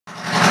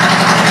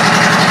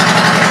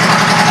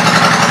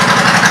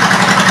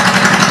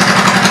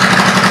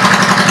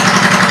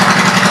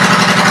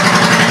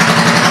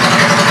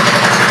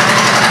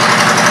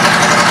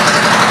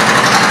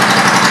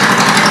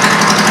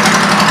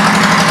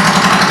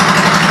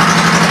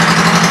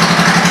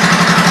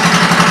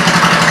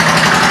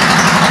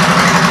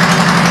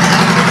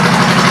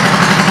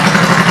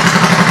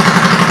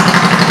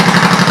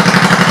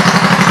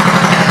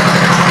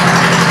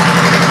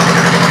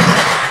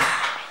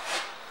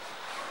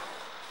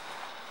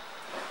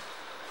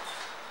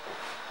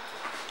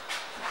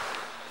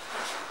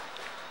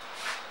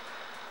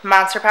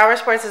Monster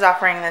Powersports is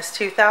offering this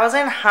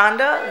 2000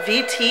 Honda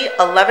VT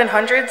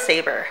 1100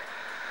 Sabre.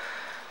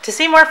 To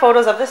see more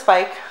photos of this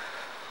bike,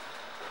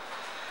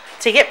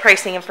 to get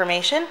pricing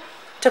information,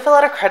 to fill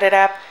out a credit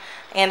app,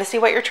 and to see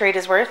what your trade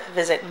is worth,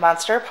 visit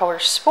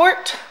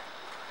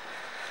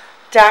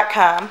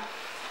monsterpowersport.com.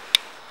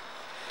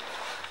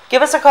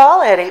 Give us a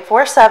call at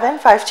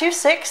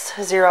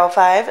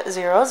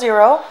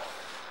 847-526-0500,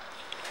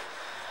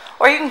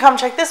 or you can come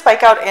check this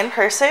bike out in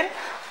person.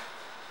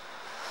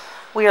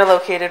 We are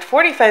located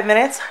 45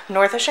 minutes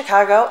north of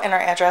Chicago, and our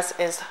address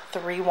is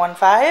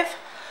 315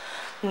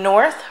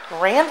 North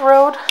Rand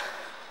Road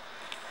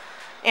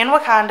in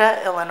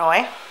Wauconda,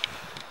 Illinois.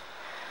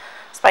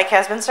 This bike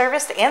has been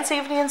serviced and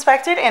safety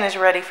inspected and is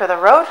ready for the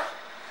road.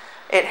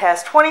 It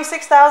has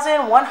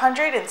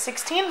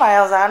 26,116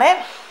 miles on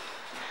it.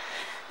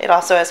 It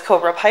also has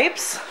Cobra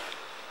pipes.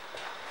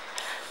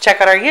 Check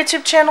out our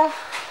YouTube channel.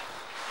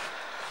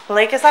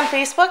 Like us on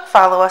Facebook.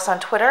 Follow us on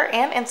Twitter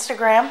and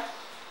Instagram.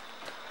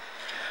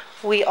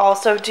 We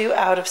also do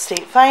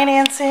out-of-state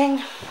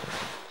financing,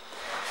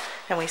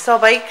 and we sell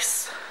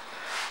bikes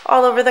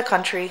all over the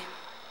country.